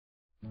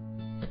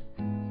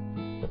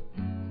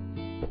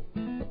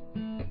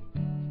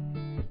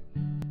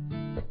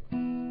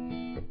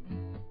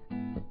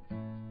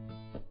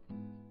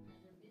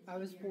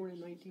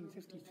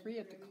1953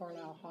 at the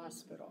Carlisle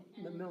Hospital,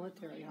 the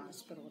military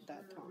hospital at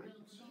that time.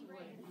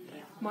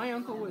 My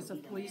uncle was a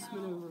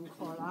policeman over in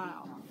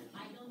Carlisle,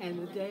 and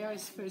the day I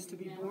was supposed to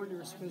be born, there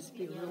was supposed to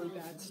be a really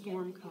bad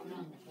storm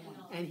coming,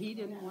 and he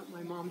didn't want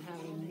my mom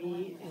having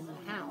me in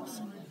the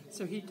house,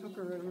 so he took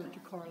her over to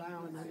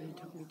Carlisle, and then he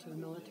took me to the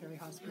military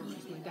hospital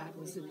because my dad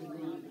was in the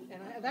Navy.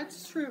 And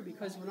that's true,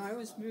 because when I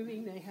was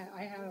moving,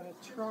 I had a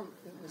trunk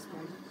that was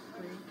my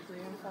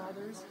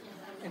great-grandfather's,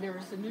 and there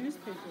was a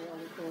newspaper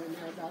article in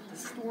there about the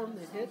storm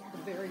that hit the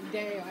very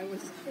day I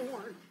was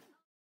born.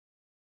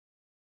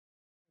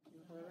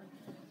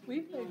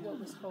 We played what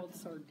was called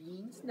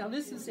sardines. Now,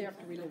 this is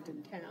after we lived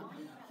in town.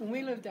 When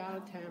we lived out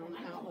of town,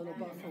 out Little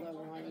Buffalo,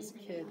 when I was a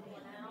kid,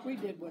 we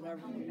did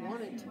whatever we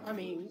wanted to. I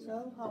mean,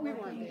 we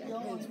weren't bad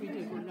kids. We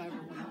did whatever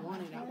we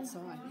wanted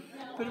outside.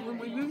 But when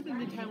we moved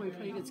into town, we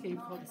played this game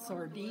called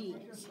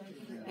sardines.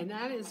 And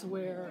that is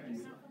where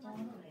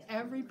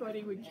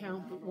everybody would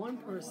count but one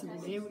person,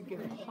 and they would go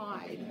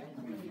hide.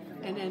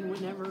 And then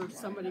whenever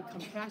somebody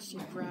come past,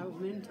 you'd grab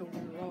them until we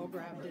were all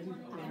grabbed in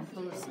one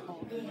person.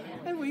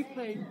 And we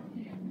played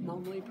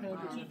mumbly peg,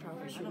 which I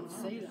probably shouldn't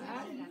say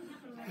that,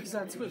 because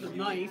that's with a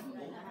knife.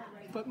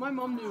 But my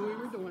mom knew we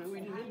were doing it.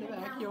 We did it in the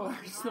backyard.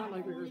 It's not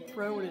like we were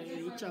throwing it at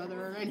each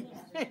other or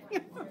anything.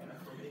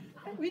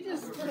 We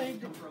just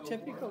played the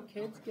typical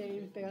kids'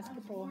 games,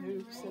 basketball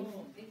hoops and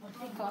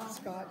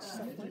hopscotch,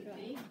 stuff like that.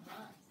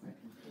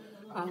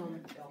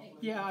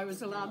 Yeah, I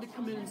was allowed to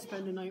come in and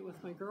spend a night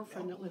with my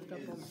girlfriend that lived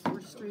up on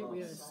 4th Street. We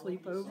had a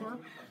sleepover,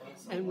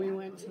 and we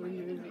went to the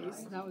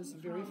movies. That was the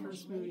very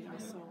first movie I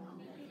saw.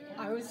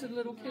 I was a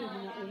little kid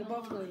in the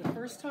Buffalo. The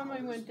first time I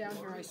went down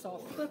here, I saw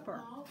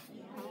Flipper.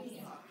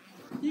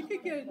 You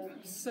could get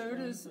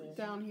sodas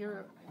down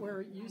here where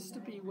it used to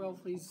be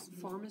Wellesley's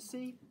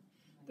Pharmacy.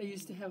 They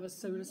used to have a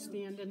soda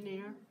stand in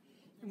there,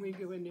 and we'd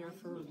go in there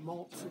for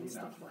malts and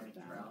stuff like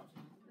that.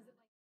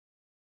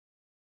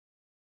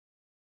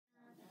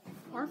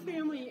 Our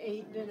family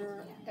ate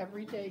dinner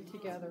every day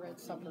together at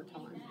supper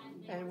time,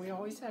 and we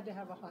always had to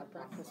have a hot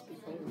breakfast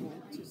before we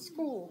went to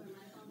school.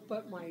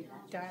 But my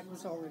dad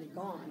was already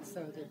gone,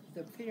 so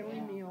the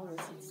family meal was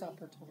at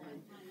supper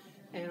time.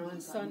 And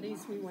on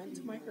Sundays, we went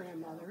to my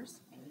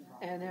grandmother's,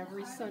 and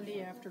every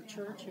Sunday after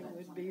church, it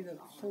would be the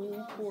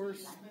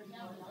full-course,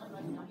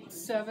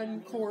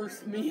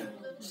 7-course meal.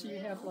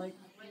 She'd have, like,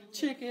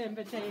 chicken,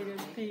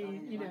 potatoes,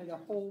 peas, the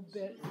whole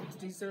bit,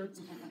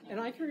 desserts. And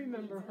I can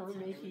remember her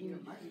making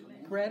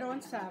bread on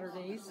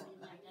Saturdays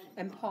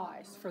and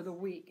pies for the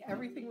week.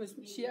 Every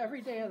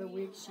day of the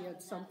week, she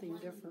had something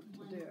different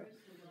to do.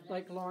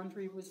 Like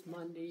laundry was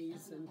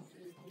Mondays, and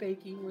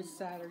baking was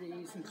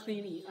Saturdays, and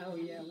cleaning. Oh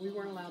yeah, we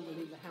weren't allowed to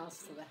leave the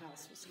house till the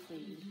house was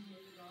clean.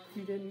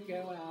 You didn't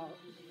go out.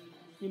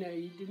 You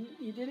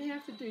didn't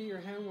have to do your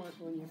homework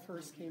when you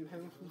first came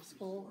home from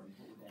school,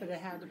 but it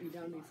had to be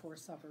done before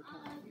supper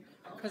time.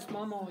 Because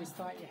Mom always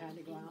thought you had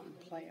to go out and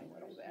play a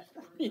little bit,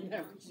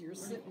 because you're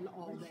sitting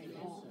all day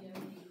long.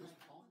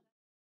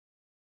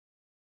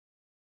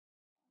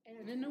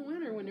 And in the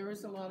winter, when there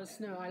was a lot of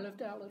snow, I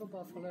lived out Little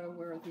Buffalo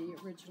where the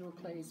original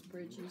Clay's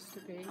Bridge used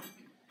to be.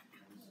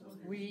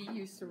 We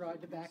used to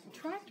ride the back of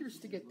tractors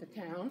to get to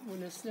town when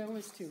the snow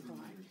was too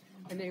high.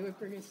 And they would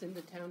bring us into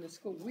town to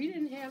school. We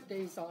didn't have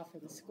days off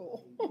in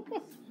school.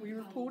 We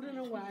were pulled in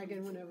a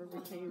wagon whenever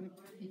we came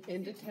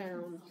into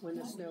town when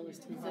the snow was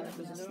too high.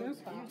 Because the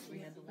snowplows,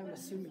 I'm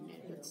assuming they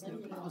had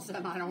snowplows,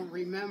 and I don't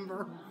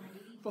remember.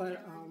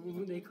 But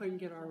when they couldn't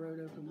get our road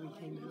open, we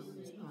came in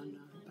on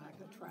the back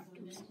of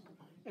tractors.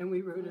 And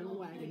we rode in a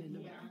wagon in the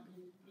back.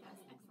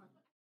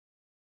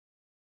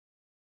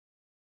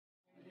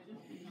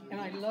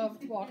 And I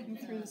loved walking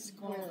through the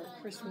square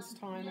at Christmas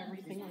time.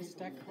 Everything was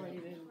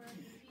decorated.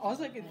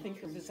 All I could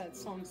think of is that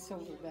song,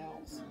 Silver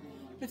Bells.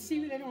 But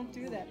see, they don't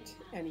do that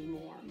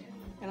anymore.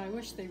 And I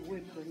wish they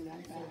would bring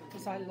that back,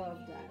 because I love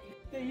that.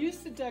 They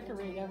used to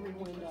decorate every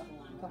window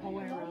the whole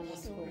way around the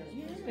square.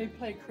 They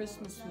play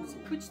Christmas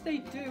music, which they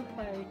do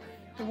play.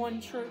 The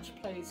one church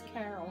plays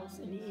carols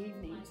in the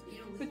evenings.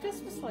 But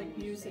this was like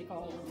music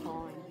all the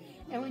time.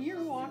 And when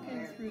you're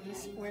walking through the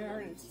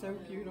square and it's so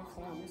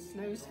beautiful and the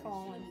snow's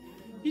falling,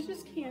 you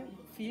just can't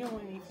feel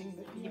anything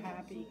but be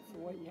happy for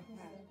what you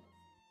have.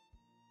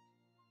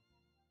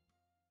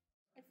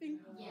 I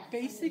think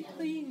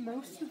basically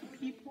most of the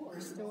people are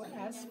still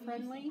as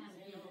friendly.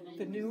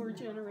 The newer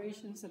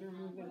generations that are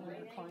moving in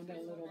are kind of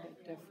a little bit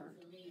different.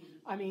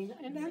 I mean,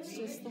 and that's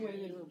just the way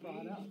they were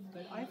brought up.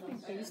 But I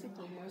think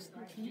basically most of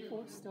the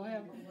people still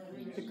have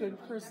the good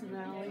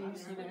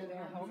personalities.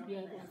 They'll help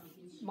you.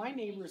 My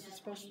neighbors,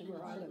 especially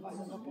where I live up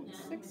on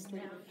 6th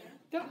Street,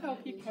 they'll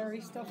help you carry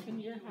stuff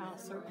into your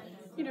house or,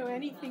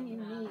 anything you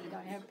need.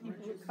 I have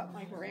people who cut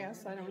my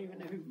grass. I don't even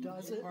know who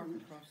does it.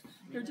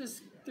 They're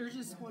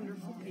just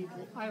wonderful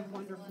people. I have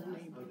wonderful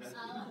neighbors.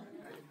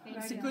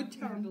 It's a good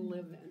town to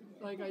live in.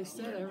 Like I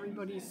said,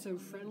 everybody's so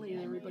friendly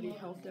and everybody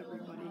helped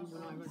everybody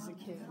when I was a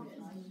kid.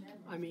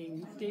 I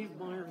mean, Dave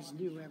Myers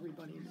knew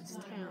everybody in this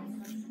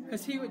town.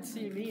 Because he would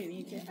see me and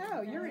he'd say,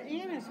 "Oh, you're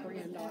Anna's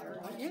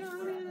granddaughter." I'm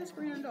Anna's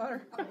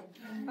granddaughter.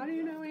 How do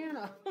you know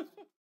Anna?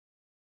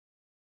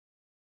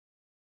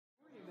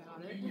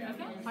 about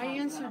it. I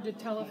answered the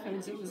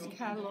telephones. It was a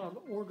catalog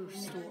order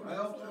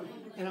store.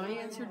 And I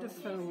answered the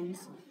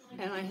phones,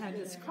 and I had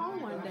this call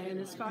one day, and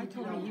this guy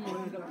told me he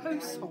wanted a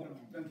post hole.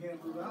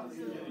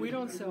 We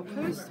don't sell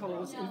post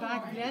holes, and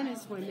back then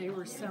is when they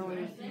were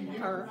selling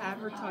or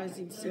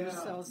advertising Sears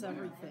sells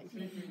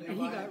everything. And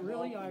he got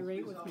really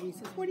irate with me. He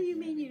says, "What do you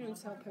mean you don't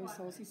sell post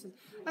holes?" He said,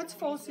 "That's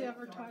false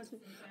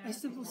advertisement." I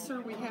said, "Well,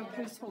 sir, we have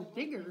post hole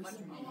diggers."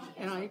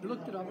 And I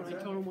looked it up and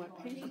I told him what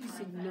page. He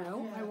said,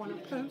 "No, I want a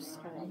post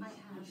hole."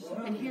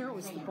 And here it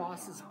was the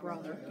boss's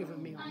brother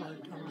giving me a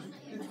hard time.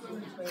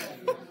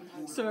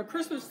 So at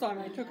Christmas time,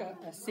 I took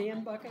a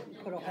sand bucket and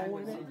put a hole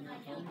in it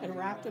and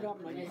wrapped it up,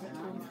 and I gave it to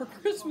him for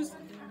Christmas.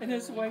 And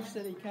his wife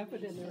said he kept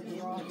it in their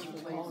garage for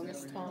the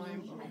longest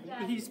time,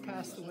 but he's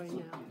passed away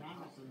now.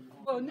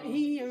 Well,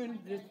 he owned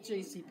the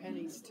J.C.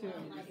 Penney's too,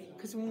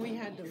 because when we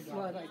had the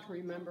flood, I can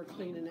remember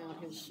cleaning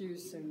out his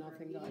shoes so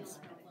nothing got.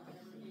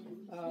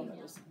 Oh,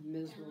 that was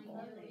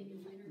miserable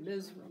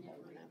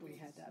when we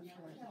had that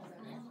flood.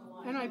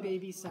 And I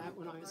babysat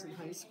when I was in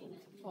high school.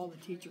 All the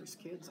teachers'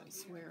 kids, I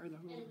swear, the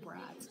little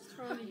brats.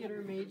 Trying to get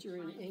her major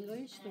in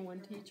English, the one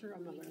teacher,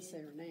 I'm not going to say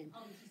her name.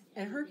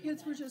 And her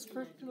kids were just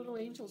perfect little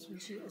angels. When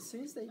as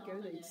soon as they'd go,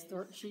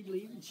 she'd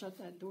leave and shut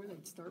that door,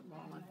 they'd start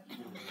bawling.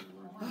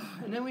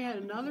 And then we had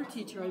another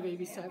teacher I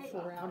babysat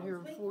for out here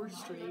on 4th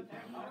Street.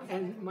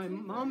 And my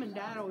mom and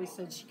dad always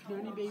said she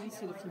can only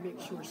babysit if you make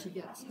sure she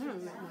gets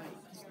home at night.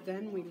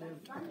 Then we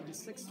lived on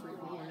 6th Street,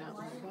 we weren't out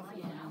in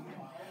Buffalo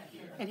anymore.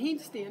 And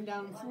he'd stand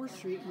down on 4th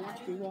Street and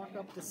watch me walk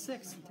up to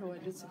 6th until I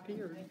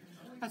disappeared.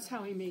 That's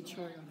how he made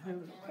sure I got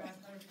home.